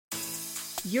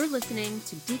You're listening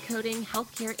to Decoding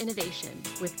Healthcare Innovation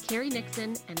with Carrie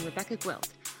Nixon and Rebecca Gwilt,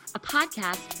 a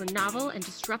podcast for novel and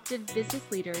disruptive business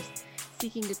leaders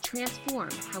seeking to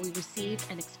transform how we receive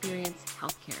and experience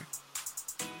healthcare.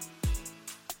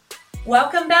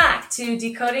 Welcome back to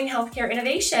Decoding Healthcare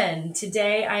Innovation.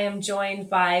 Today I am joined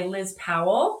by Liz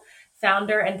Powell,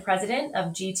 founder and president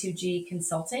of G2G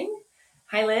Consulting.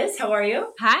 Hi Liz, how are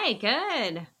you? Hi,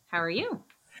 good. How are you?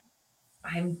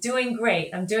 I'm doing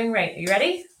great. Are you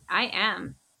ready? I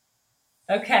am.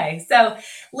 Okay, so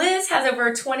Liz has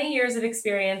over 20 years of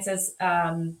experience as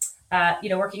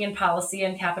working in policy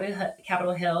in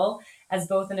Capitol Hill as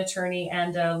both an attorney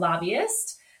and a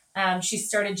lobbyist. She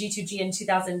started G2G in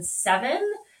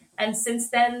 2007, and since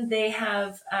then they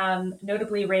have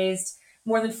notably raised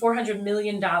more than $400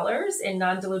 million in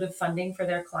non-dilutive funding for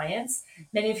their clients,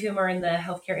 many of whom are in the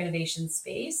healthcare innovation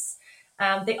space.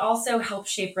 They also help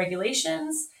shape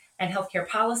regulations and healthcare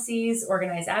policies,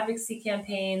 organize advocacy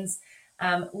campaigns.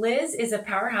 Liz is a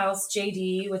powerhouse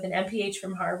JD with an MPH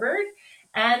from Harvard,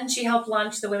 and she helped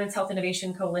launch the Women's Health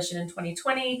Innovation Coalition in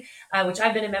 2020, which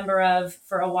I've been a member of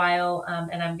for a while,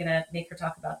 and I'm going to make her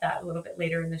talk about that a little bit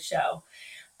later in the show.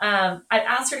 I've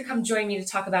asked her to come join me to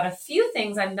talk about a few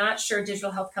things I'm not sure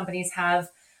digital health companies have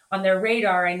on their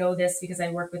radar. I know this because I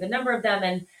work with a number of them,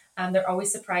 and they're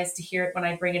always surprised to hear it when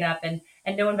I bring it up, and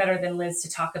no one better than Liz to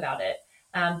talk about it.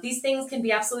 These things can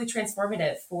be absolutely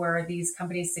transformative for these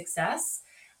companies' success,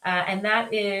 and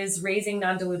that is raising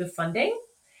non-dilutive funding,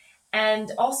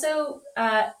 and also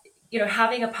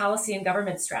having a policy and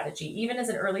government strategy. Even as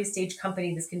an early stage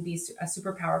company, this can be a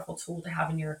super powerful tool to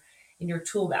have in your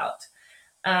tool belt.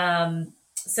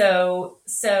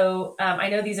 So I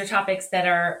know these are topics that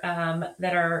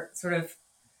are sort of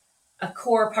a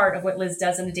core part of what Liz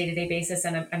does on a day-to-day basis,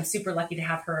 and I'm super lucky to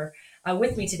have her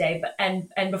with me today. But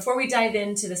before we dive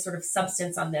into the sort of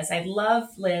substance on this, I'd love,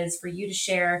 Liz, for you to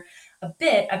share a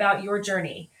bit about your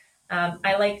journey.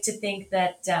 I like to think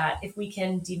that if we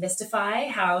can demystify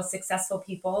how successful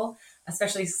people,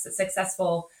 especially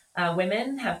successful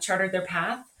women, have chartered their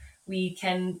path, we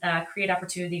can create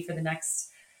opportunity for the next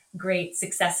great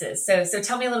successes. So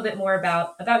tell me a little bit more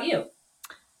about you.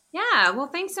 Yeah, well,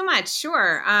 thanks so much.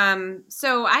 Sure.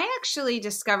 So I actually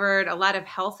discovered a lot of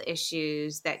health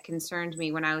issues that concerned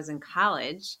me when I was in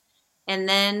college, and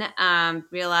then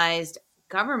realized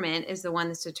government is the one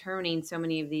that's determining so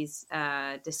many of these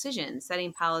decisions,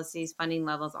 setting policies, funding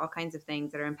levels, all kinds of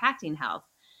things that are impacting health.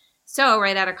 So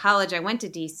right out of college, I went to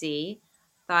DC,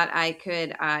 thought I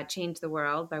could change the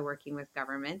world by working with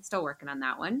government. Still working on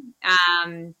that one.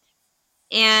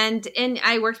 And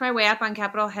I worked my way up on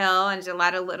Capitol Hill and did a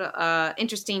lot of little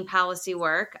interesting policy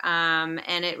work.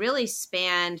 And it really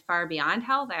spanned far beyond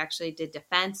health. I actually did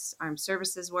defense, armed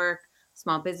services work,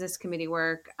 small business committee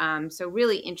work. So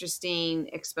really interesting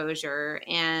exposure.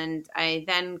 And I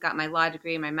then got my law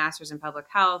degree and my master's in public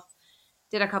health,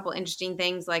 did a couple interesting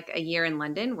things like a year in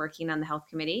London working on the health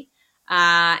committee.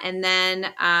 And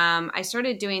then I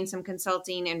started doing some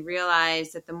consulting and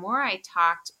realized that the more I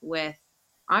talked with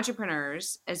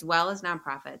entrepreneurs as well as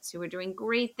nonprofits who were doing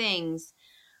great things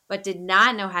but did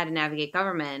not know how to navigate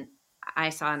government, I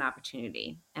saw an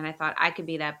opportunity and I thought I could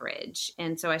be that bridge.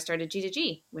 And so I started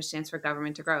G2G, which stands for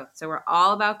Government to Growth. So we're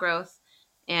all about growth,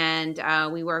 and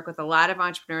we work with a lot of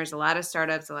entrepreneurs, a lot of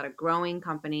startups, a lot of growing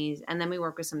companies, and then we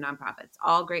work with some nonprofits,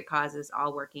 all great causes,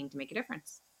 all working to make a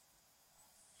difference.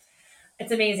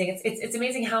 It's amazing. It's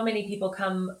amazing how many people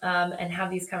come and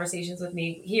have these conversations with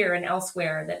me here and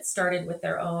elsewhere that started with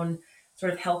their own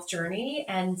sort of health journey.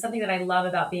 And something that I love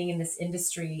about being in this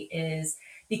industry is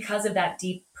because of that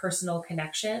deep personal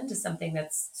connection to something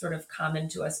that's sort of common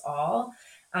to us all.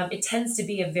 It tends to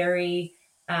be a very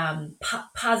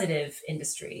positive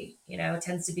industry. It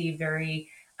tends to be very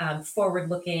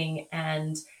forward-looking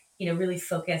and really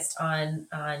focused on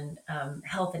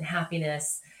health and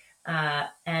happiness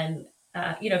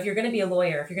if you're going to be a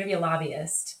lawyer, if you're going to be a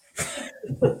lobbyist,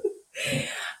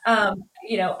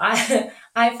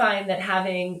 I find that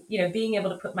having, being able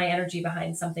to put my energy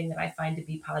behind something that I find to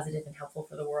be positive and helpful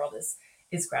for the world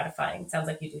is gratifying. Sounds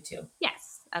like you do too.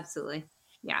 Yes, absolutely.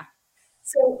 Yeah.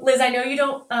 So Liz, I know you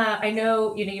don't,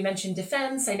 you mentioned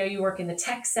defense. I know you work in the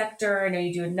tech sector. I know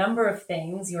you do a number of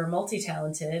things. You're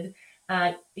multi-talented.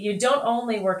 You don't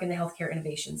only work in the healthcare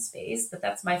innovation space, but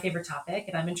that's my favorite topic,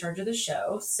 and I'm in charge of the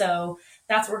show. So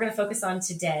that's what we're going to focus on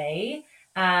today.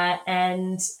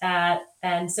 And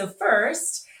so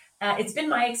first, it's been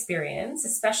my experience,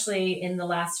 especially in the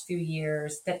last few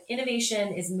years, that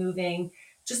innovation is moving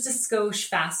just a skosh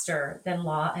faster than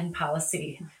law and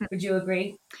policy. Would you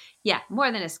agree? Yeah, more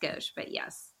than a skosh, but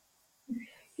yes.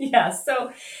 Yeah.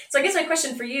 So I guess my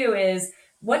question for you is,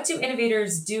 what do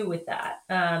innovators do with that?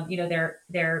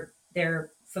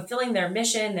 They're fulfilling their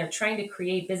mission. They're trying to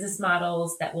create business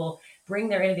models that will bring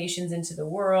their innovations into the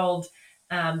world.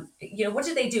 What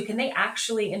do they do? Can they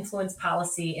actually influence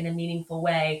policy in a meaningful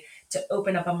way to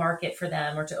open up a market for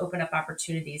them or to open up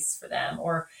opportunities for them?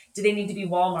 Or do they need to be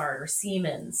Walmart or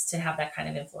Siemens to have that kind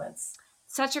of influence?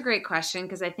 Such a great question,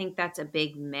 because I think that's a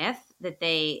big myth that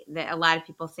a lot of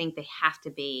people think they have to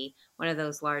be one of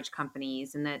those large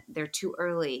companies and that they're too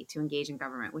early to engage in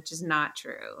government, which is not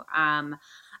true.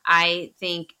 I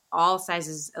think all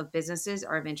sizes of businesses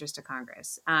are of interest to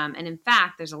Congress. And in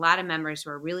fact, there's a lot of members who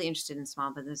are really interested in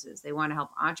small businesses. They want to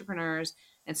help entrepreneurs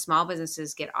and small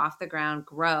businesses get off the ground,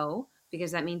 grow,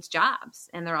 because that means jobs.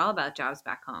 And they're all about jobs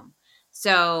back home.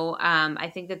 So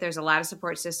I think that there's a lot of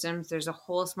support systems. There's a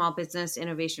whole small business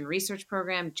innovation research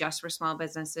program just for small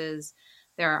businesses.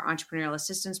 There are entrepreneurial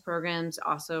assistance programs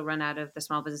also run out of the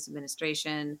Small Business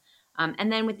Administration. And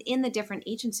then within the different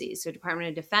agencies, so Department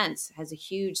of Defense has a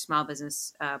huge small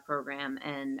business program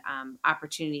and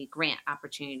grant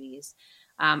opportunities.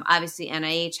 Obviously,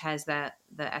 NIH has the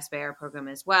SBIR program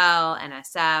as well,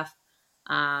 NSF.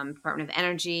 Department of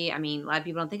Energy. I mean, a lot of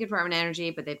people don't think of Department of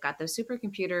Energy, but they've got those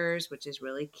supercomputers, which is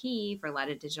really key for a lot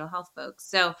of digital health folks.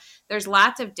 So there's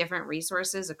lots of different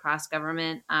resources across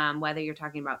government, whether you're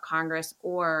talking about Congress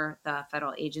or the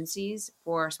federal agencies,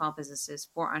 for small businesses,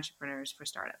 for entrepreneurs, for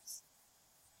startups.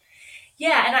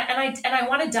 Yeah, and I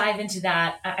want to dive into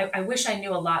that. I wish I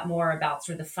knew a lot more about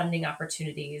sort of the funding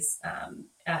opportunities,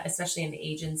 especially in the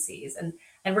agencies, and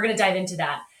we're going to dive into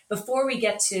that. Before we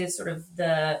get to sort of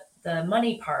the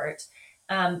money part,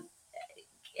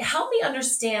 help me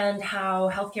understand how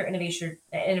healthcare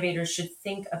innovators should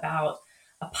think about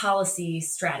a policy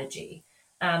strategy.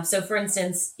 So, for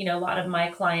instance, a lot of my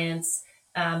clients,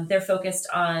 they're focused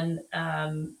on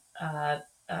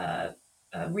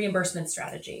reimbursement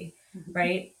strategy,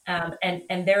 right?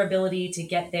 And their ability to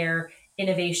get their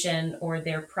innovation or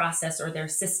their process or their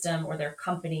system or their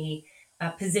company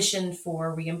positioned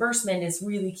for reimbursement is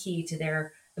really key to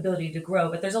their ability to grow.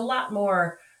 But there's a lot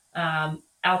more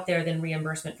out there than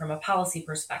reimbursement from a policy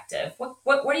perspective.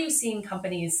 What are you seeing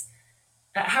companies?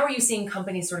 How are you seeing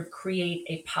companies sort of create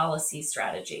a policy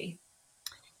strategy?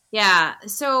 Yeah,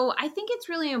 so I think it's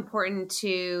really important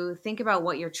to think about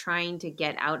what you're trying to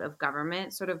get out of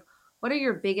government. Sort of, what are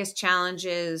your biggest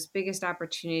challenges, biggest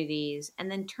opportunities,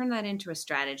 and then turn that into a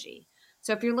strategy.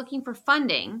 So if you're looking for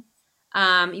funding,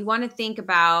 you want to think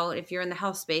about, if you're in the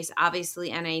health space,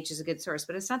 obviously NIH is a good source,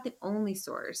 but it's not the only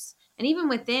source. And even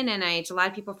within NIH, a lot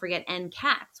of people forget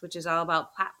NCATS, which is all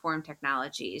about platform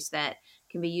technologies that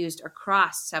can be used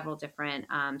across several different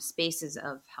spaces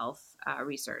of health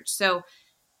research. So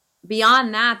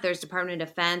beyond that, there's Department of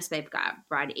Defense. They've got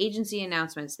broad agency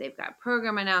announcements. They've got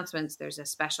program announcements. There's a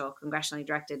special congressionally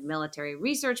directed military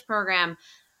research program.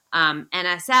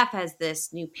 NSF has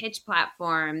this new pitch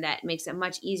platform that makes it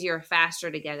much easier, faster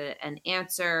to get an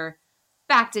answer.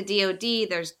 Back to DoD,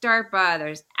 there's DARPA,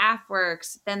 there's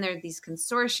AFWorks. Then there are these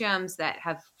consortiums that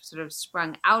have sort of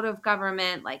sprung out of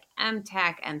government, like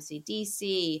MTech,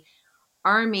 MCDC,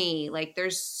 Army. Like,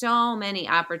 there's so many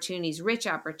opportunities, rich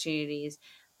opportunities.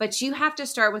 But you have to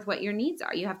start with what your needs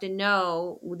are. You have to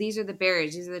know, these are the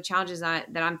barriers, these are the challenges that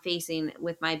I'm facing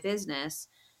with my business,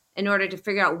 in order to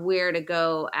figure out where to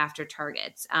go after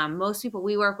targets. Most people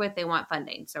we work with, they want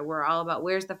funding. So we're all about,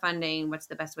 where's the funding? What's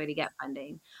the best way to get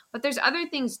funding? But there's other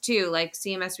things too, like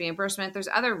CMS reimbursement. There's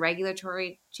other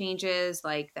regulatory changes,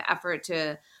 like the effort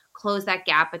to close that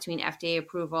gap between FDA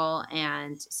approval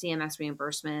and CMS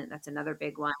reimbursement. That's another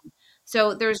big one.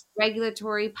 So there's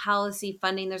regulatory policy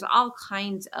funding. There's all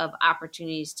kinds of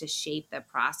opportunities to shape the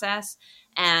process.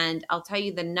 And I'll tell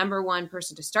you, the number one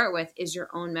person to start with is your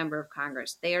own member of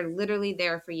Congress. They are literally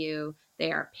there for you.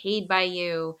 They are paid by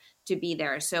you to be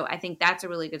there. So I think that's a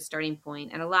really good starting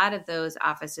point. And a lot of those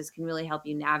offices can really help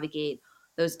you navigate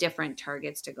those different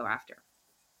targets to go after.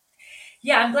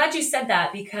 Yeah, I'm glad you said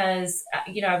that, because,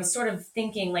 I was sort of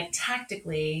thinking, like,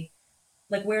 tactically,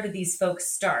 like, where do these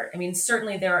folks start? I mean,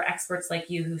 certainly there are experts like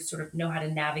you who sort of know how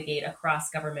to navigate across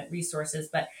government resources,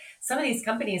 but some of these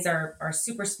companies are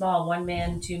super small, 1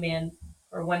 man, 2 man,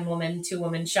 or 1 woman, 2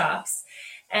 woman shops.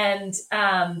 And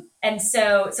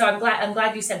so I'm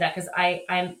glad you said that, because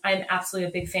I'm absolutely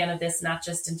a big fan of this, not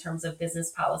just in terms of business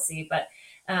policy, but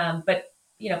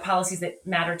policies that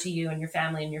matter to you and your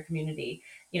family and your community.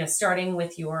 Starting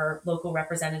with your local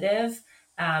representative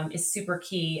is super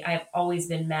key. I've always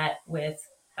been met with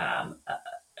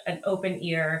an open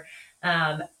ear,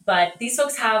 but these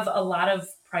folks have a lot of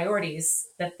priorities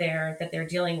that they're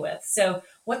dealing with. So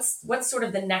what's sort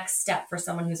of the next step for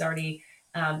someone who's already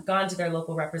gone to their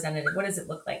local representative, what does it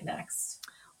look like next?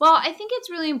 Well, I think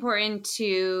it's really important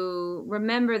to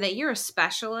remember that you're a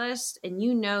specialist and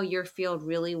you know your field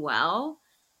really well.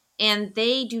 And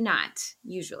they do not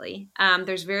usually.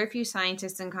 There's very few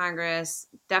scientists in Congress,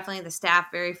 definitely the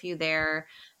staff, very few there.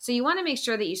 So you want to make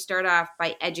sure that you start off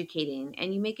by educating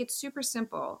and you make it super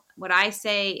simple. What I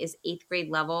say is 8th grade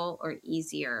level or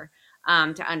easier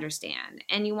to understand.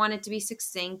 And you want it to be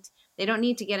succinct. They don't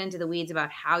need to get into the weeds about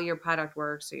how your product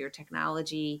works or your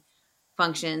technology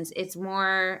functions. It's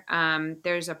more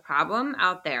there's a problem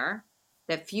out there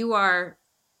that few are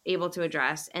able to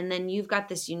address. And then you've got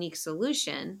this unique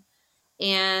solution,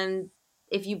 and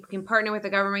if you can partner with the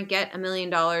government, get $1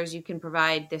 million, you can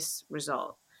provide this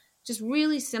result. Just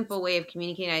really simple way of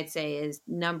communicating, I'd say, is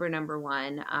number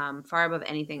one, far above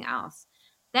anything else.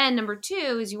 Then number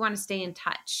 2 is you want to stay in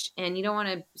touch, and you don't want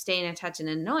to stay in touch in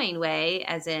an annoying way,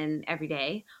 as in every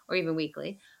day or even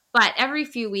weekly. But every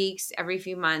few weeks, every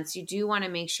few months, you do want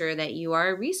to make sure that you are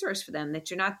a resource for them,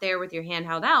 that you're not there with your hand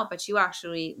held out, but you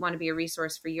actually want to be a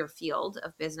resource for your field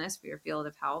of business, for your field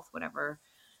of health, whatever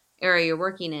area you're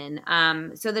working in,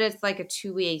 so that it's like a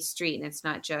two-way street and it's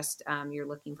not just you're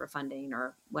looking for funding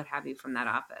or what have you from that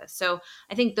office. So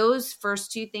I think those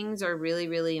first 2 things are really,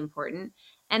 really important.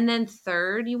 And then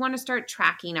third, you want to start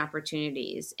tracking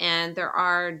opportunities. And there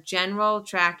are general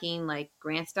tracking like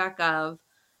grants.gov.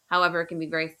 However, it can be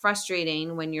very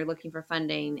frustrating when you're looking for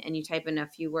funding and you type in a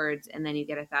few words and then you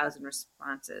get 1,000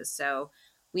 responses. So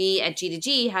we at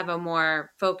G2G have a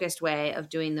more focused way of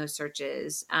doing those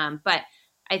searches. But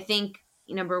I think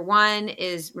number 1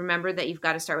 is remember that you've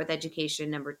got to start with education.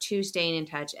 Number 2, staying in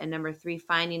touch. And number 3,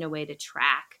 finding a way to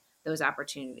track those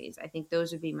opportunities. I think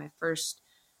those would be my first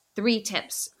 3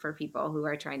 tips for people who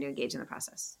are trying to engage in the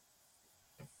process.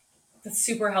 That's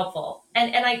super helpful.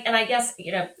 And I guess,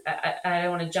 I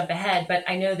don't want to jump ahead, but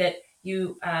I know that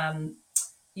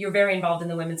you're very involved in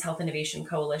the Women's Health Innovation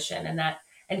Coalition,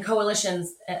 and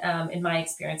coalitions, in my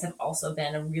experience, have also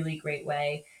been a really great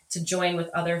way to join with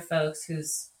other folks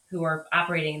who are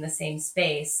operating in the same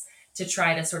space to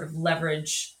try to sort of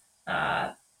leverage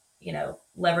a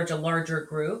larger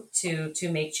group to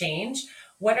make change.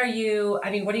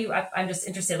 I'm just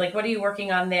interested, like, what are you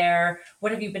working on there?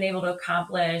 What have you been able to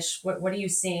accomplish? What are you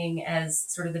seeing as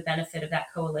sort of the benefit of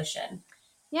that coalition?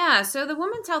 Yeah, so the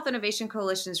Women's Health Innovation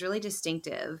Coalition is really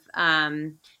distinctive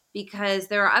because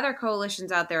there are other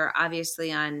coalitions out there,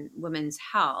 obviously, on women's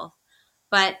health.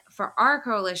 But for our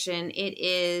coalition, it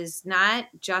is not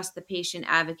just the patient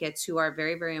advocates who are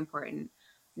very, very important,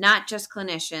 not just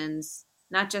clinicians,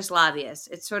 not just lobbyists.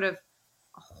 It's sort of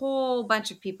a whole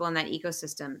bunch of people in that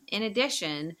ecosystem. In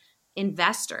addition,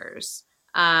 investors,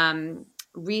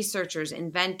 researchers,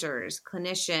 inventors,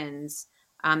 clinicians,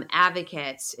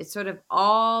 advocates. It's sort of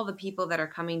all the people that are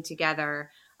coming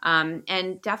together.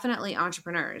 And definitely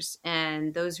entrepreneurs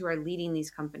and those who are leading these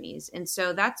companies. And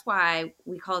so that's why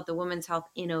we call it the Women's Health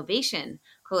Innovation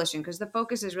Coalition, because the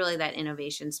focus is really that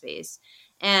innovation space.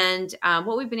 And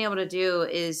what we've been able to do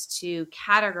is to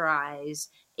categorize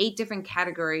 8 different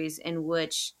categories in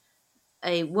which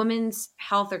a woman's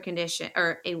health or condition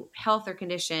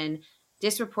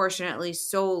disproportionately,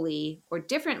 solely, or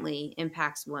differently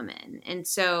impacts women. And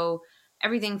so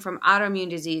everything from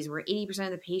autoimmune disease, where 80%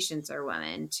 of the patients are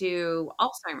women, to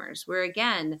Alzheimer's, where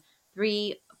again,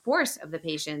 3/4 of the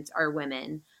patients are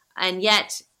women, and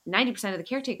yet 90% of the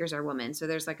caretakers are women. So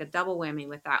there's like a double whammy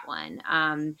with that one.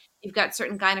 You've got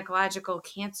certain gynecological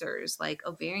cancers, like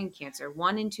ovarian cancer.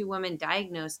 1 in 2 women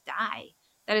diagnosed die.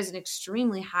 That is an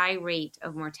extremely high rate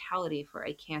of mortality for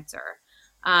a cancer.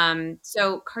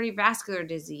 So cardiovascular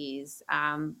disease,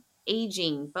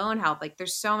 aging, bone health, like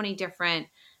there's so many different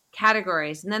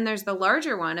categories. And then there's the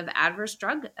larger one of adverse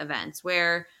drug events,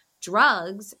 where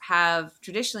drugs have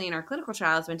traditionally in our clinical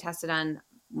trials been tested on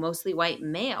mostly white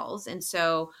males. And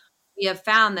so we have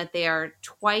found that they are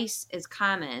twice as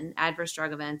common adverse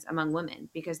drug events among women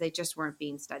because they just weren't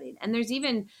being studied. And there's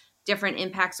even different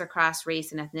impacts across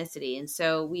race and ethnicity. And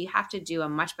so we have to do a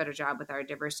much better job with our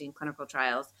diversity in clinical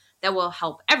trials that will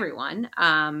help everyone,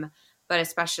 but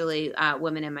especially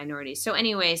women and minorities. So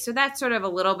anyway, so that's sort of a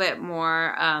little bit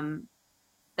more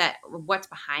that what's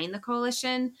behind the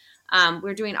coalition.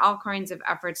 We're doing all kinds of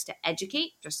efforts to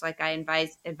educate, just like I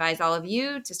advise all of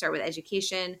you to start with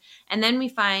education. And then we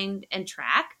find and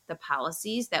track the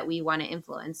policies that we want to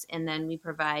influence. And then we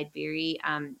provide very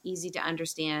easy to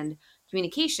understand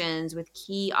communications with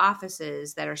key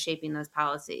offices that are shaping those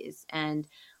policies. And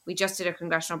we just did a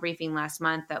congressional briefing last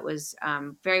month that was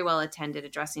very well attended,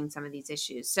 addressing some of these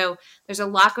issues. So there's a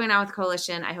lot going on with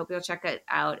Coalition. I hope you'll check it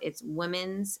out. It's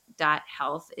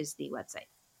womens.health is the website.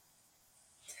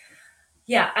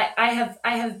 Yeah,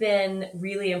 I have been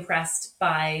really impressed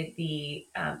by the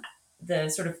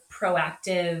sort of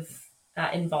proactive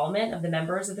involvement of the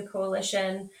members of the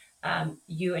coalition.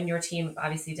 You and your team have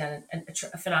obviously done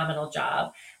a phenomenal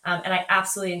job, and I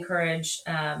absolutely encourage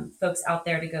folks out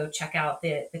there to go check out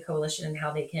the coalition and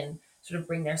how they can sort of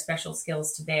bring their special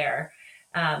skills to bear.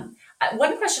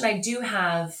 One question I do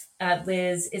have,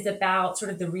 Liz, is about sort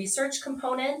of the research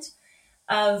component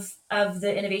of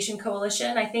the Innovation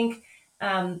Coalition.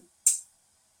 Um,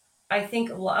 I think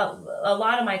a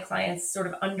lot of my clients sort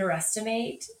of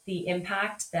underestimate the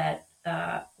impact that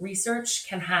research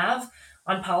can have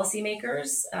on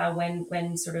policymakers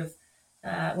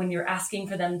when you're asking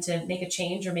for them to make a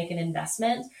change or make an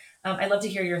investment. I'd love to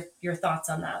hear your thoughts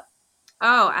on that.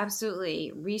 Oh,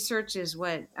 absolutely. Research is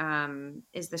what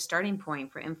is the starting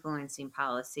point for influencing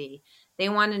policy. They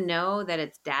want to know that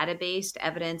it's data-based,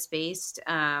 evidence-based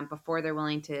before they're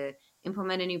willing to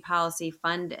implement a new policy,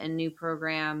 fund a new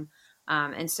program.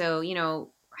 And so,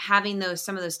 having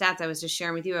some of those stats I was just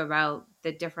sharing with you about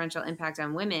the differential impact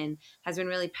on women has been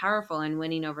really powerful in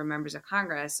winning over members of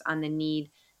Congress on the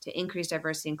need to increase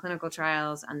diversity in clinical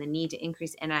trials, on the need to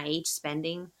increase NIH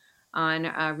spending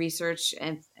on research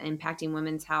and impacting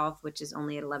women's health, which is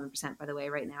only at 11%, by the way,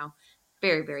 right now.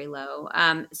 Very, very low.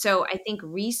 So I think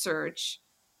research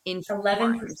informs.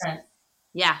 11%.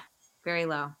 Yeah, very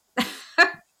low.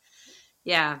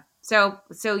 Yeah. So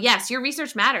yes, your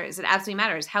research matters. It absolutely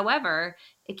matters. However,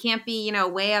 it can't be,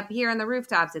 way up here on the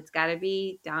rooftops. It's got to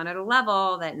be down at a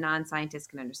level that non-scientists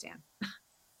can understand.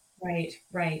 Right.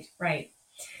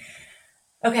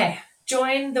 Okay.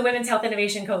 Join the Women's Health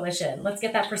Innovation Coalition. Let's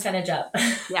get that percentage up.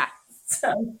 Yeah. So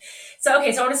I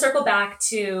want to circle back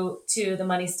to the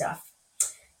money stuff.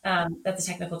 That's a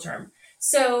technical term.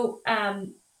 So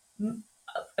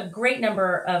a great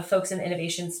number of folks in the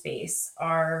innovation space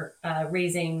are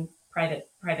raising private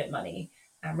money,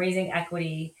 raising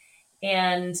equity.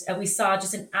 And we saw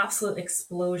just an absolute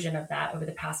explosion of that over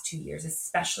the past 2 years,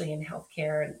 especially in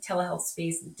healthcare and telehealth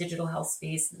space, and digital health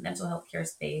space, and mental health care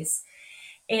space.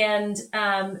 And,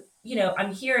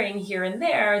 I'm hearing here and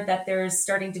there that there's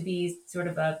starting to be sort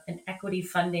of an equity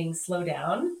funding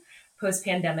slowdown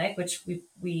post-pandemic, which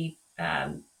we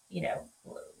had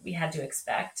to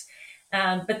expect.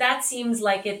 But that seems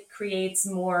like it creates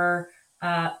more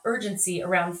urgency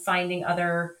around finding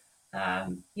other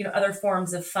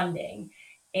forms of funding.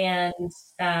 And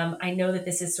I know that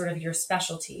this is sort of your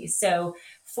specialty. So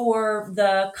for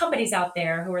the companies out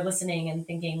there who are listening and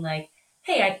thinking like,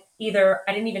 hey, I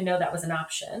didn't even know that was an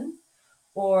option,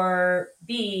 or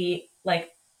B,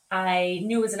 like I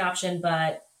knew it was an option,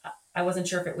 but I wasn't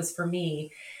sure if it was for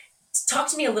me. Talk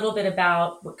to me a little bit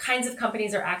about what kinds of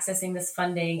companies are accessing this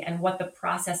funding and what the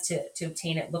process to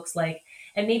obtain it looks like,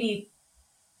 and maybe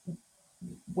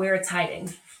where it's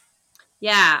hiding.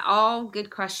 Yeah, all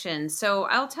good questions. So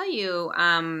I'll tell you,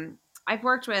 I've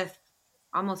worked with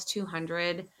almost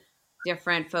 200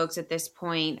 different folks at this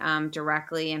point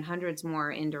directly, and hundreds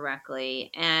more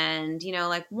indirectly. And,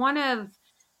 like one of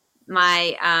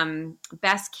my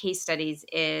best case studies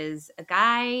is a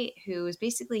guy who was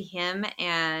basically him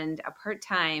and a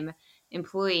part-time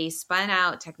employee spun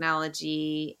out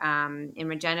technology in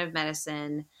regenerative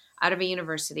medicine out of a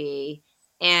university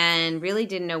and really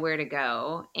didn't know where to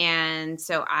go. And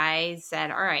so I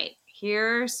said, all right,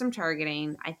 here's some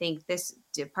targeting. I think this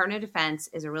Department of Defense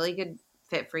is a really good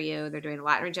fit for you. They're doing a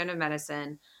lot in regenerative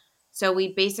medicine. So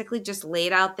we basically just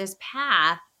laid out this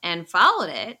path and followed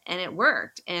it, and it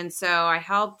worked. And so I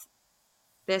helped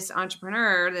this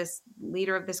entrepreneur, this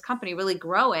leader of this company, really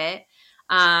grow it.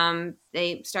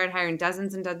 They started hiring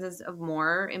dozens and dozens of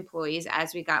more employees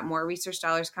as we got more research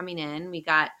dollars coming in. We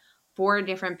got 4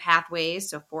 different pathways,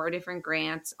 so 4 different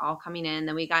grants all coming in.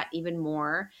 Then we got even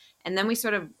more. And then we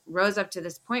sort of rose up to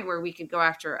this point where we could go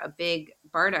after a big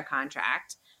BARDA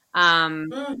contract.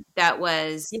 That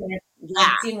was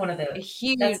I've seen one of those. A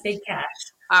huge, that's big cash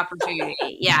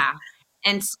opportunity. Yeah.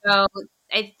 And so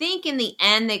I think in the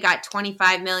end they got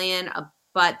 25 million,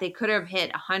 but they could have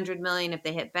hit 100 million if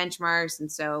they hit benchmarks.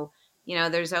 And so,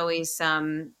 there's always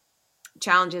some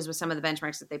challenges with some of the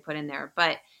benchmarks that they put in there,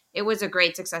 but it was a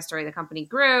great success story. The company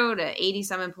grew to 80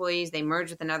 some employees. They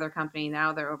merged with another company.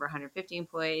 Now they're over 150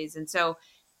 employees. And so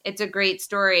it's a great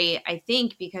story, I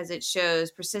think, because it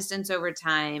shows persistence over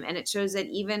time. And it shows that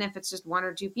even if it's just 1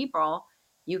 or 2 people,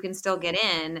 you can still get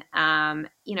in.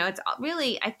 It's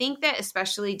really, I think that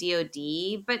especially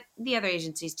DOD, but the other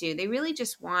agencies too, they really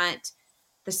just want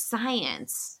the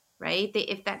science, right?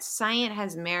 If that science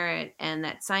has merit and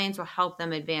that science will help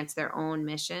them advance their own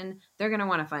mission, they're going to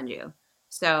want to fund you.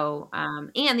 So,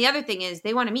 and the other thing is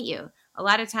they want to meet you. a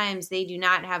lot of times they do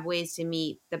not have ways to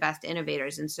meet the best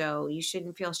innovators. And so you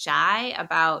shouldn't feel shy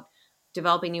about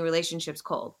developing new relationships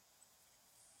cold.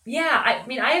 Yeah, I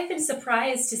mean, I have been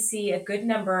surprised to see a good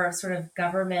number of sort of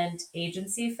government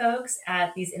agency folks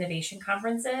at these innovation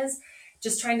conferences,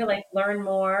 just trying to like learn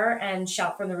more and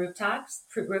shout from the rooftops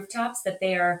that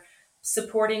they are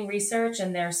supporting research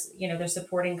and they're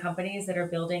supporting companies that are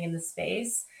building in the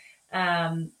space.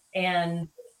 And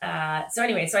so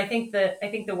anyway, so I think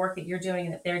the work that you're doing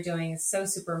and that they're doing is so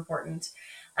super important.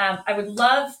 I would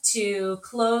love to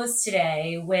close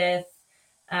today with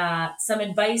some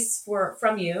advice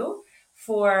from you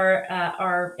for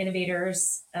our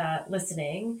innovators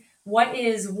listening. What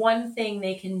is one thing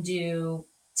they can do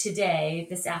today,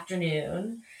 this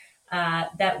afternoon,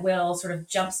 that will sort of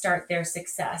jumpstart their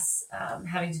success,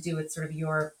 having to do with sort of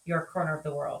your corner of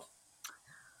the world?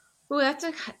 Oh, that's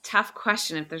a tough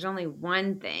question. If there's only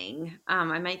one thing,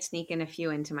 I might sneak in a few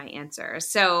into my answer.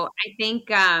 So I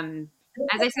think, as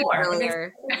I said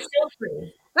earlier, It's still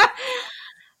free.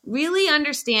 really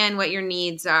understand what your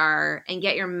needs are and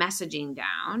get your messaging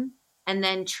down, and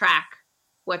then track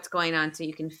what's going on so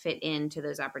you can fit into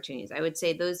those opportunities. I would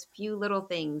say those few little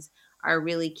things are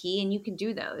really key, and you can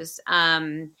do those.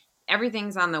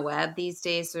 Everything's on the web these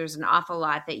days. So there's an awful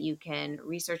lot that you can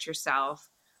research yourself.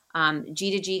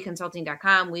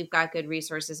 G2Gconsulting.com. We've got good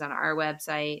resources on our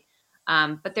website.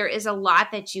 But there is a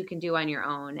lot that you can do on your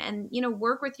own, and,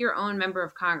 work with your own member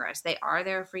of Congress. They are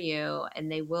there for you, and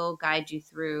they will guide you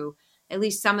through at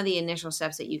least some of the initial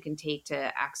steps that you can take to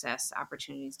access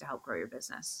opportunities to help grow your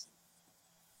business.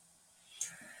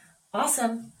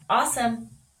 Awesome.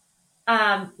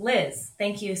 Liz,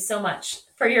 thank you so much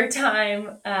for your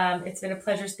time. It's been a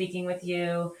pleasure speaking with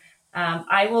you.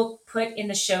 I will put in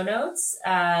the show notes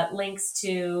links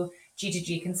to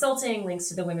G2G Consulting, links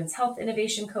to the Women's Health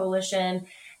Innovation Coalition,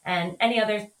 and any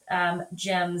other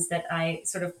gems that I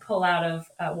sort of pull out of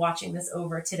watching this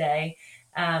over today.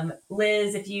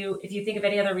 Liz, if you think of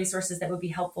any other resources that would be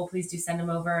helpful, please do send them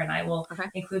over, and I will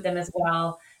include them as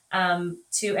well.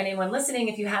 To anyone listening,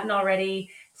 if you hadn't already,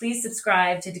 please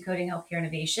subscribe to Decoding Healthcare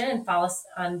Innovation and follow us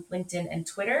on LinkedIn and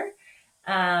Twitter.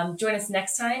 Join us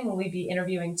next time when we'll be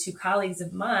interviewing two colleagues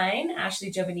of mine,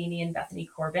 Ashley Giovannini and Bethany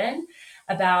Corbin,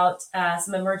 about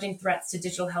some emerging threats to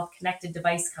digital health connected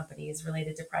device companies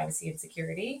related to privacy and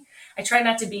security. I try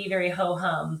not to be very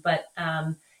ho-hum, but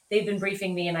they've been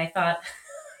briefing me, and I thought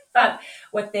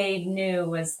what they knew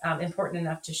was important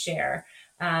enough to share.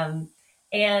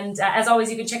 And as always,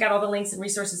 you can check out all the links and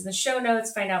resources in the show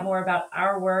notes, find out more about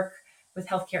our work with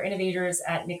healthcare innovators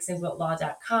at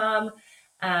nixongwiltlaw.com.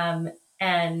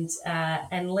 And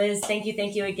Liz, thank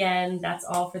you again. That's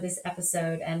all for this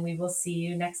episode, and we will see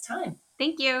you next time.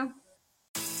 Thank you.